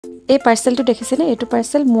এই পাৰ্চেলটো দেখিছেনে এইটো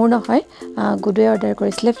পাৰ্চেল মোৰ নহয় গুডুৱে অৰ্ডাৰ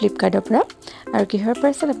কৰিছিলে ফ্লিপকাৰ্টৰ পৰা আৰু কিহৰ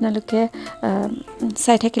পাৰ্চেল আপোনালোকে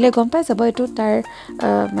চাই থাকিলে গম পাই যাব এইটো তাৰ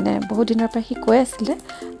মানে বহুত দিনৰ পৰা সি কৈ আছিলে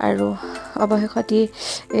আৰু অৱশেষত এই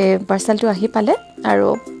পাৰ্চেলটো আহি পালে আৰু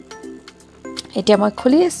এতিয়া মই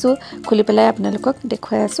খুলি আছো খুলি পেলাই আপোনালোকক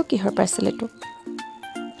দেখুৱাই আছো কিহৰ পাৰ্চেল এইটো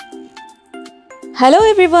Hello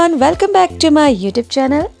everyone, welcome back to my YouTube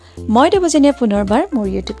channel. মই দেৱজানীয়ে পুনৰবাৰ মোৰ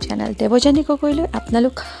YouTube channel দেৱজানী ককৈলৈ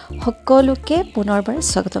আপোনালোক সকলোকে পুনৰবাৰ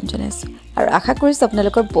স্বাগতম জনাইছো আৰু আশা কৰিছো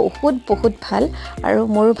আপোনালোকৰ বহুত ভাল আৰু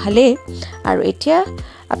মোৰ ভালেই আৰু এতিয়া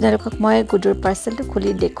আপোনালোকক মই গুডুৰ পাৰ্চেলটো খুলি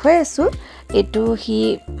দেখুৱাই আছো এটো হি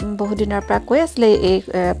বহুত দিনৰ পৰা কৈ আছিল এই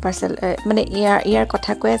পাৰ্চেল মানে ইয়াৰ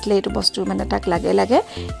কথা কৈ আছিল এটো বস্তু মানে তাক লাগে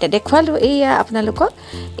তে দেখুৱালো এইয়া আপোনালোকক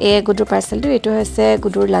এই গুডুৰ পাৰ্চেলটো এটো হৈছে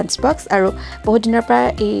গুডুৰ লাঞ্চ বক্স আৰু বহুত দিনৰ পৰা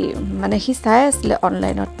এই মানে হি চাই আছিল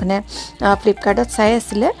অনলাইনত মানে ফ্লিপকাৰ্টত চাই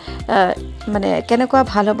আছিল মানে কেনেকুৱা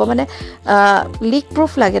ভাল হ'ব মানে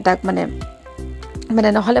leakproof লাগে তাক মানে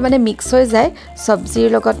নহলে মানে মিক্স হৈ যায় সবজিৰ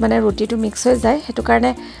লগত মানে ৰুটিটো মিক্স হৈ যায় হেতু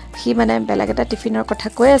কাৰণে হি মানে বেলেগ এটা টিফিনৰ কথা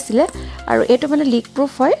কৈ আছিল আৰু এটো মানে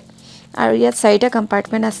leakproof হয় আৰু ইয়াত চাৰিটা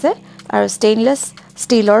কম্পাৰ্টমেন্ট আছে আৰু ষ্টেইনলেছ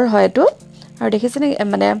ষ্টিলৰ হয় এটো আৰু দেখিছেনে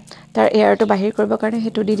মানে তাৰ এয়াৰটো বাহিৰ কৰিব কাৰণে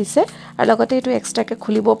হেতু দি দিছে আৰু লগতে এটো এক্সট্ৰাকে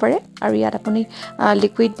খুলিব পাৰে আৰু ইয়াত আপুনি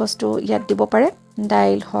লিকুইড বস্তু ইয়াত দিব পাৰে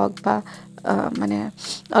ডাইল হক বা মানে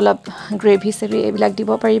অলপ গ্ৰেভি সেভি এইবিলাক দিব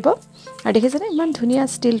পাৰিব আৰু দেখিছেনে ইমান ধুনিয়া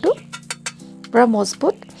ষ্টিলটো পুৰা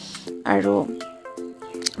মজবুত আৰু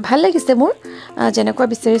ভাল লাগিছে মোৰ যেনেকুৱা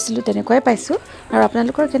বিচাৰিছিলো তেনেকুৱাই পাইছো আৰু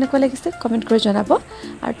আপোনালোকৰ কেনেকুৱা লাগিছে কমেন্ট কৰি জনাব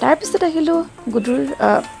আৰু তাৰ পিছত আহিলো গুডুৰ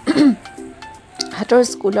হাতৰ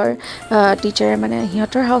স্কুলৰ টিচাৰ মানে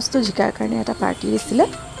হিহঁতৰ হাউসটো জিকাৰ কাৰণে এটা পাৰ্টি দিছিলে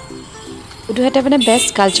গুডু এটা মানে বেষ্ট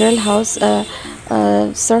কালচাৰেল হাউস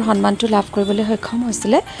সৰ সন্মানটো লাভ কৰিবলৈ সক্ষম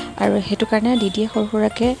হৈছিল আৰু হেতু কাৰণে দিদিয়ে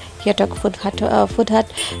সৰহুৰাকে হিহঁতক ফুডহাট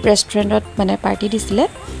ৰেষ্টুৰেণ্টত মানে পাৰ্টি দিছিলে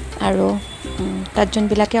আৰু তাত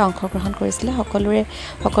যোনবিলাকে অংশগ্ৰহণ কৰিছিল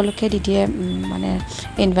সকলোকে দিদিয়ে মানে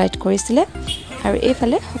ইনভাইট কৰিছিল আৰু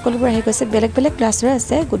এইফালে সকলোবোৰ আহি গৈছে বেলেগ ক্লাছৰ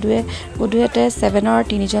আছে গুডুৱেতে 7ৰ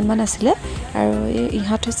 3জন মান আছিল আৰু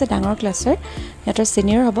ইহঁত হৈছে ডাঙৰ ক্লাছৰ ইহঁতৰ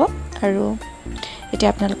সিনিয়ৰ হ'ব আৰু এতিয়া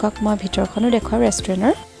আপোনালোকক মই ভিতৰখনো দেখুৱাও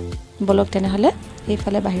ৰেষ্টুৰেণ্টৰ বলক তেনেহলে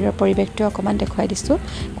এইফালে বাহিৰৰ পৰিৱেশটো অকমান দেখুৱাই দিছো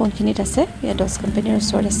কোনখিনিত আছে এই 10 কোম্পানীৰ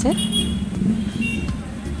ওচৰত আছে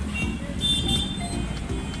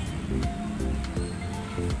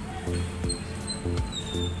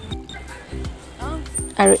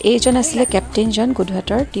আৰু এইজন আছিল কেপ্টেইন জন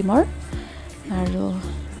গুডহাটৰ টিমৰ আৰু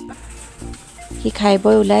কি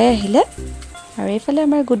খাইবই উলাই আহিলে আৰু এইফালে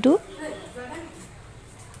আমাৰ গুডু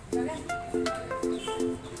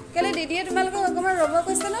কেলে দিদিয়ে তোমালোকক অকমান ৰব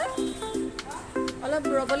কৈছে না অলপ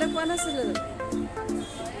ৰবলে কোৱা নাছিল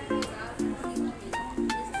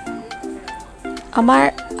আমাৰ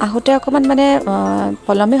আহোতে অকমান মানে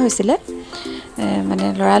পলমে হৈছিল মানে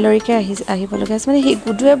লৰালৰিকে আহিব লগা আছে মানে হি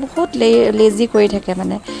গুডুৱে বহুত লেজি কৰি থাকে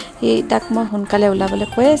মানে তাক মই সোনকালে উলাবলৈ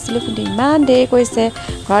কৈ আছিল কিন্তু ইমান দেৰি কৰিছে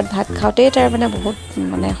ঘৰত ভাত খাওঁতে তাৰ মানে বহুত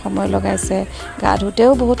মানে সময় লগাইছে গা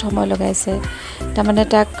ধুতেও বহুত সময় লগাইছে তাৰ মানে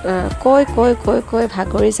তাক কৈ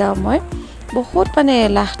ভাগৰি যাও মই বহুত মানে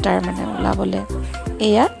এলাহ তাৰ মানে উলাবলৈ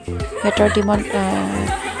এয়া হেতৰ টিমত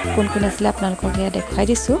কোন আছিল আপোনালোকক এয়া দেখুৱাই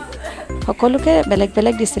দিছো সকলোকে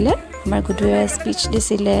বেলেগ দিছিল আমাৰ গুডুৱে স্পিচ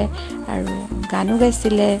দিছিল আৰু গানো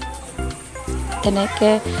গাইছিল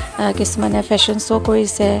তেনেকে কিছুমানে ফেশ্বন শ্ব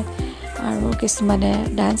কৰিছে আৰু কিছুমানে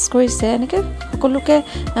ডান্স কৰিছে এনেকে সকলোকে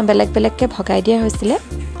বেলেগকে ভগাই দিয়া হৈছিল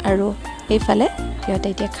আৰু এইফালে ইহঁতে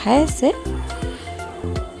এতিয়া খাই আছে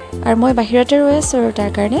আৰু মই বাহিৰতে ৰৈ আছো তাৰ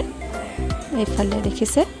কাৰণে এইফালে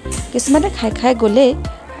দেখিছে কিছুমানে খাই গলে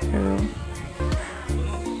আৰু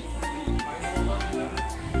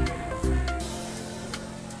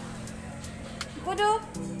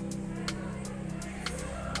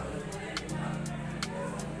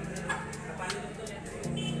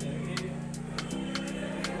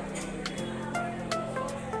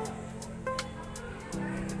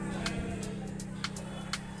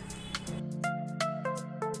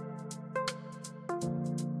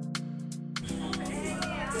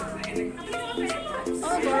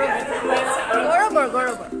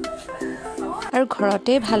আৰু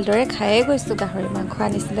ঘৰতে ভালদৰে খায়ে গৈছো গাহৰি মাংস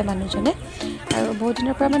আনিছিলে মানুহজনে আৰু বহুত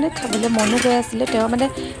দিনৰ পৰা মানে খাবলৈ মনো গৈ আছিল তেওঁ মানে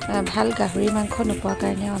ভাল গাহৰি মাংস নোপোৱা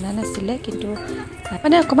কাৰণে অনা নাছিলে কিন্তু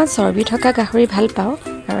মানে অকমান চৰ্বি থকা গাহৰি ভাল পাও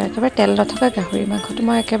আৰু একেবাৰে তেল নথকা গাহৰি মাংসটো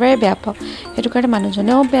মই একেবাৰে বেয়া পাও হেতু কাৰণে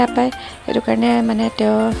মানুহজনেও বেয়া পায় হেতু কাৰণে মানে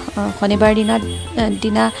তেওঁ শনিবাৰ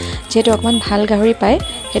দিনা যেটো অকমান ভাল গাহৰি পায়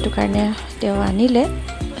হেতু কাৰণে তেওঁ আনিলে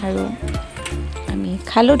আৰু আমি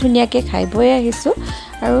খালো ধুনিয়াকে খাই বৈ আহিছো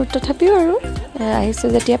আৰু তথাপিও আৰু আহিছো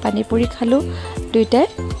যেতিয়া পানী পুৰি খালো দুইটাই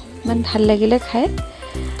ইমান ভাল লাগিলে খাই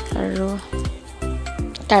আৰু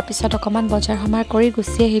তাৰপিছত অকণমান বজাৰ সমাৰ কৰি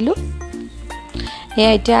গুচি আহিলোঁ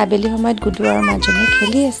এয়া এতিয়া আবেলি সময়ত গুডু আৰু মাজনী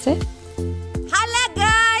খেলি আছে Hello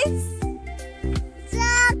guys.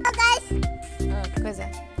 কৈ যা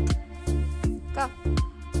ক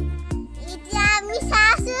এতিয়া আমি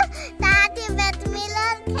চাইছো তাতে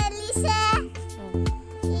বেডমিণ্টন খেলিছে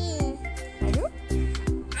আৰু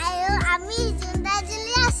আৰু আমি জুন্দা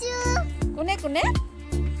জুলি আছো কোনে কোনে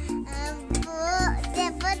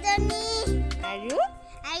দেৱজনী আৰু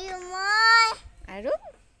আৰু মই আৰু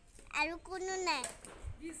আৰু কোনো নাই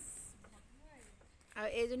আৰু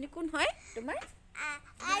এইজনী কোন হয় তোমাৰ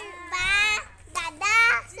আৰু বা দাদা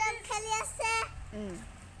সব খেলি আছে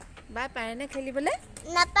বা পাৰেনে খেলিবলৈ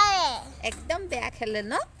নাপাৰে একদম বেয়া খেলে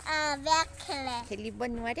ন বেয়া খেলে খেলিব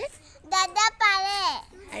নোৱাৰে দাদা পাৰে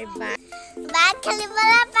আৰু বা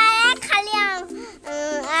খেলিবলৈ পাৰে খালি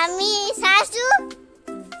আমি চাইছো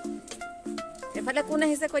এফালে কোন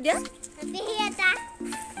আহিছে কৈ দিয়া পেহী এটা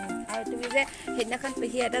আৰু তুমি যে সেইদিনাখন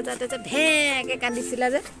পেহী এটা যাতে যে ভেঁকে কান্দিছিলা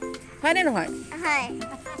যে হয়নে নহয় হয়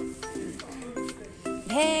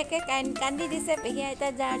ভেঁকে কান্দি দিছে পেহী আইতা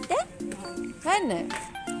যাওঁতে হয় নহয়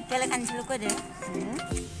কেলে কান্দিছিলো কৈ দে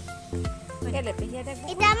কেলে পেহী আইতাক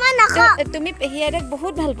এতিয়া মই নকওঁ তুমি পেহী আইতাক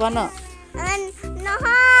বহুত ভাল পোৱা ন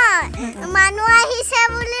নহয় মানুহ আহিছে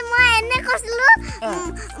বুলি মই এনে কৈছিলো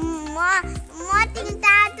মই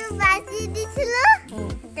তিনিটাটো বাজি দিছিলো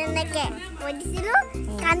তেনেকে কৈ দিছিলো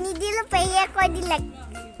কান্দি দিলো পেহীয়ে কৈ দিলে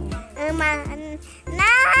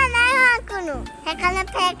নাই কোনো সেইকাৰণে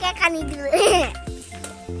ফেকে কান্দি দিলো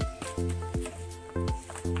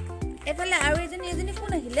এফালে আৰু এজনী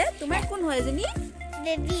কোন আহিলে তোমাৰ কোন হয় এজনী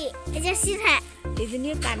বেবী জেচিভা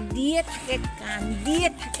এজনীয়ে কান্দিয়ে থাকে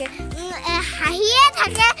হাঁহিয়ে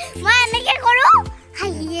থাকে মই এনেকে কৰো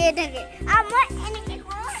হাঁহিয়ে থাকে আৰু মই এনেকে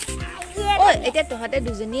কৰো ঐ এতিয়া তহঁতে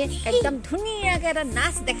দুজনীয়ে একদম ধুনীয়াকৈ এটা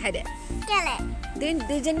নাচ দেখাই দে কেলে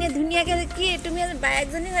দুইজনীয়ে ধুনীয়াকৈ কি তুমি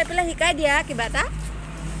বায়েকজনী হৈ পেলাই শিকাই দিয়া কিবা এটা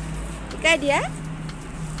শিকাই দিয়া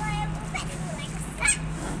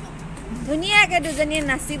ধুনীয়াকৈ দুজনীয়ে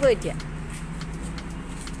নাচিব এতিয়া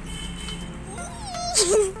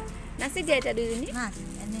নাচি দিয়া এতিয়া দুজনী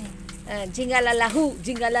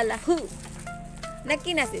জিংগালা লাহু নে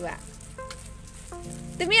কি নাচিবা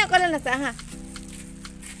তুমি অকলে নাচা আহা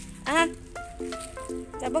আহা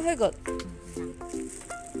যাব হৈ গ'ল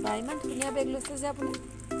বা ইমান ধুনীয়া বেগ লৈছে যে আপুনি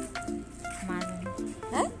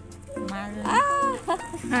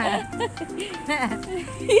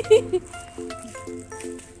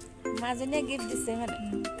মাজনীয়ে গিফ্ট দিছে মানে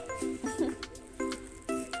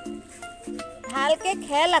ভালকে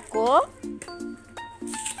খেল আকৌ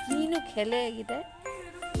কিনো খেলে এইকেইটাই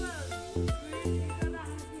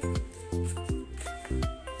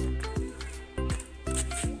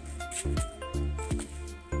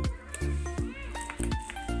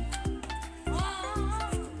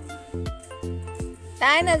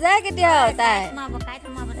তাই নাযায় কেতিয়াও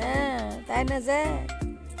তাই নাযায়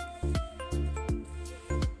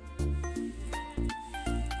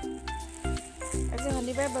আজি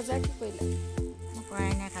শনিবাৰে বজাৰ কি কৰিলে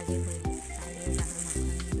কৰাই নাই কালি কৰিলো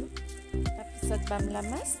তাৰপিছত বামলা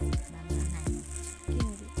মাছ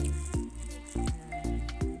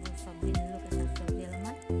চব্জি নিলোঁ কেঁচা চব্জি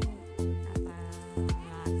অলপমান তাৰপৰা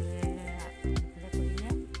ল'ৰাটোৱে কৰিলে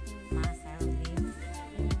মাছ আৰু ডিম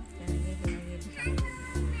তেনেকৈ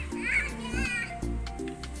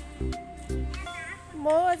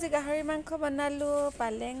ময়ো আজি গাহৰি মাংস বনালোঁ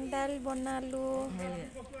পালেং দাল বনালোঁ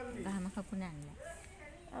গাহৰি মাংস কোনে আনিলে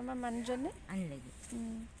আমাৰ মানুহজনে আনিলেগৈ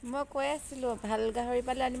মই কৈ আছিলোঁ ভাল গাহৰি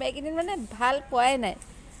পালে আনিবা এইকেইদিন মানে ভাল পোৱাই নাই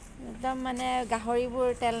একদম মানে গাহৰিবোৰ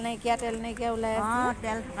তেল নাইকিয়া ওলাই আছে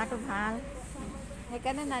তেল থকাটো ভাল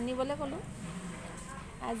সেইকাৰণে নানিবলৈ ক'লোঁ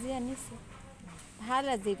আজি আনিছোঁ ভাল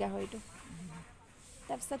আজি গাহৰিটো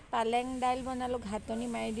তাৰপিছত পালেং দাইল বনালোঁ ঘাটনি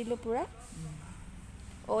মাৰি দিলোঁ পূৰা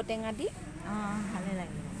ঔটেঙা দি ভালেই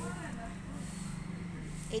লাগিলে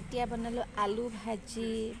এতিয়া বনালোঁ আলু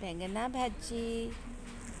ভাজি বেঙেনা ভাজি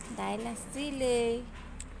দাইল আছিলেই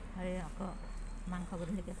হেৰি আকৌ মাংস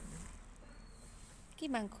গধূলিকৈ কি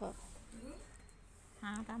মাংস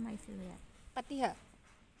হাঁহ এটা মাৰিছিলোঁ ইয়াত পাতিহাঁহ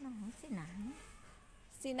নহয়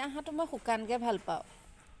চীনা হাঁহটো মই শুকানকৈ ভাল পাওঁ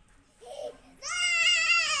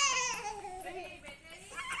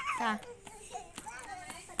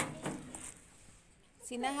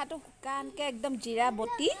চীনা হাঁহটো শুকানকৈ একদম জিৰা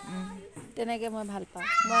বটি তেনেকৈ মই ভাল পাওঁ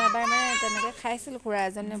মই এবাৰ মানে তেনেকৈ খাইছিলোঁ খুৰা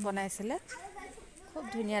এজনে বনাইছিলে খুব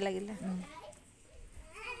ধুনীয়া লাগিলে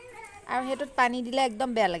আৰু সেইটোত পানী দিলে একদম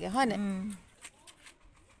বেয়া লাগে হয়নে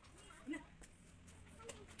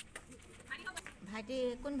ভাইটি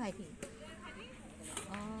কোন ভাইটি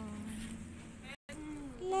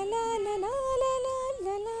কি লা লা লা লা লা লা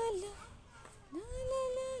লা লা লা ला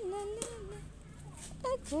ला ला ला ला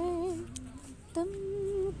अगर तुम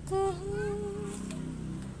कहो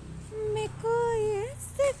मैं कोई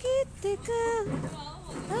ऐसा गीत का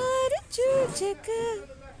और जगा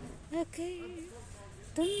अगर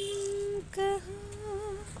तुम कहो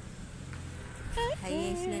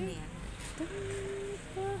तुम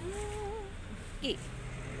कहो কি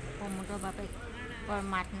কমতৰ বাপে বৰ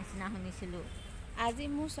মাত নিচিনা শুনিছিলোঁ আজি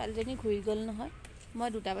মোৰ ছোৱালীজনী ঘূৰি গ'ল নহয় মই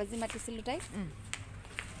 2টা বাজি মাতিছিলোঁ তাইক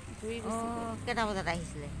ঘূৰি গৈছে কেইটা বজাত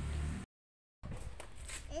আহিছিলে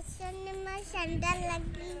এছনে মই চেণ্ডেল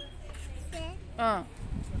লাগিছে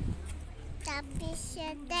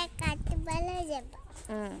তাৰপিছতে কাটিবলৈ যাব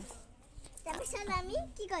তাৰপিছত আমি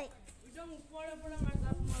কি কৰিম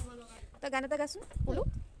তই গান এটা গাচোন পুলু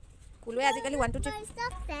পুলুৱে আজিকালি 1 2 3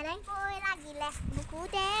 তেৰেং কৈ লাগিলে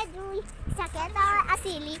বুকুতে জুই চাকে তই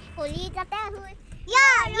আছিলি কলি যাতে হুই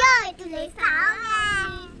তুলৈ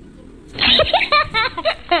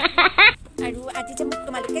আৰু আজি যে মোক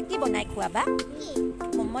তোমালোকে কি বনাই খুৱাবা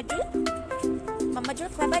মম্ম জোল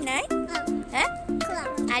খুৱাবা নাই হে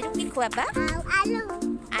আৰু কি খুৱাবা আলু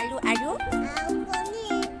আৰু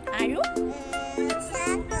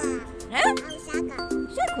হে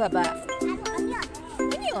শাক খুৱাবা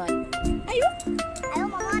অনিয়ন আয়ো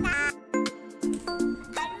মমতা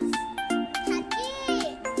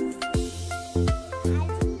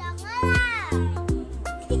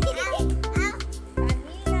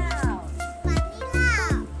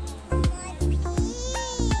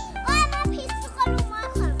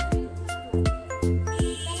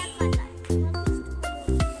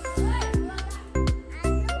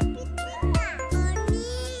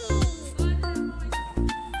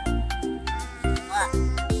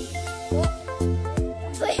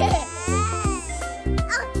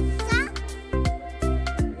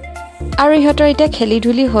আৰু ইহঁতৰ এতিয়া খেলি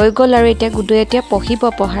ধুলি হৈ গ'ল আৰু এতিয়া গুডুৱে এতিয়া পঢ়িব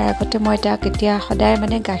পঢ়াৰ আগতে মই তাক এতিয়া সদায়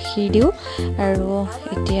মানে গাখীৰ দিওঁ আৰু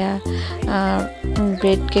এতিয়া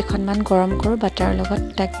ব্ৰেড কেইখনমান গৰম কৰোঁ বাটাৰৰ লগত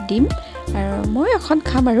তাক দিম আৰু মই এখন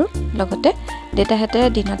খাম আৰু লগতে দেউতাহঁতে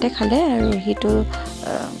দিনতে খালে আৰু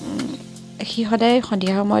সি সদায়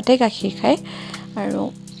সন্ধিয়া সময়তে গাখীৰ খায় আৰু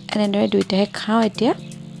এনেদৰে দুয়োটাই খাওঁ এতিয়া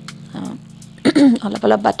অলপ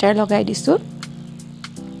অলপ বাটাৰ লগাই দিছোঁ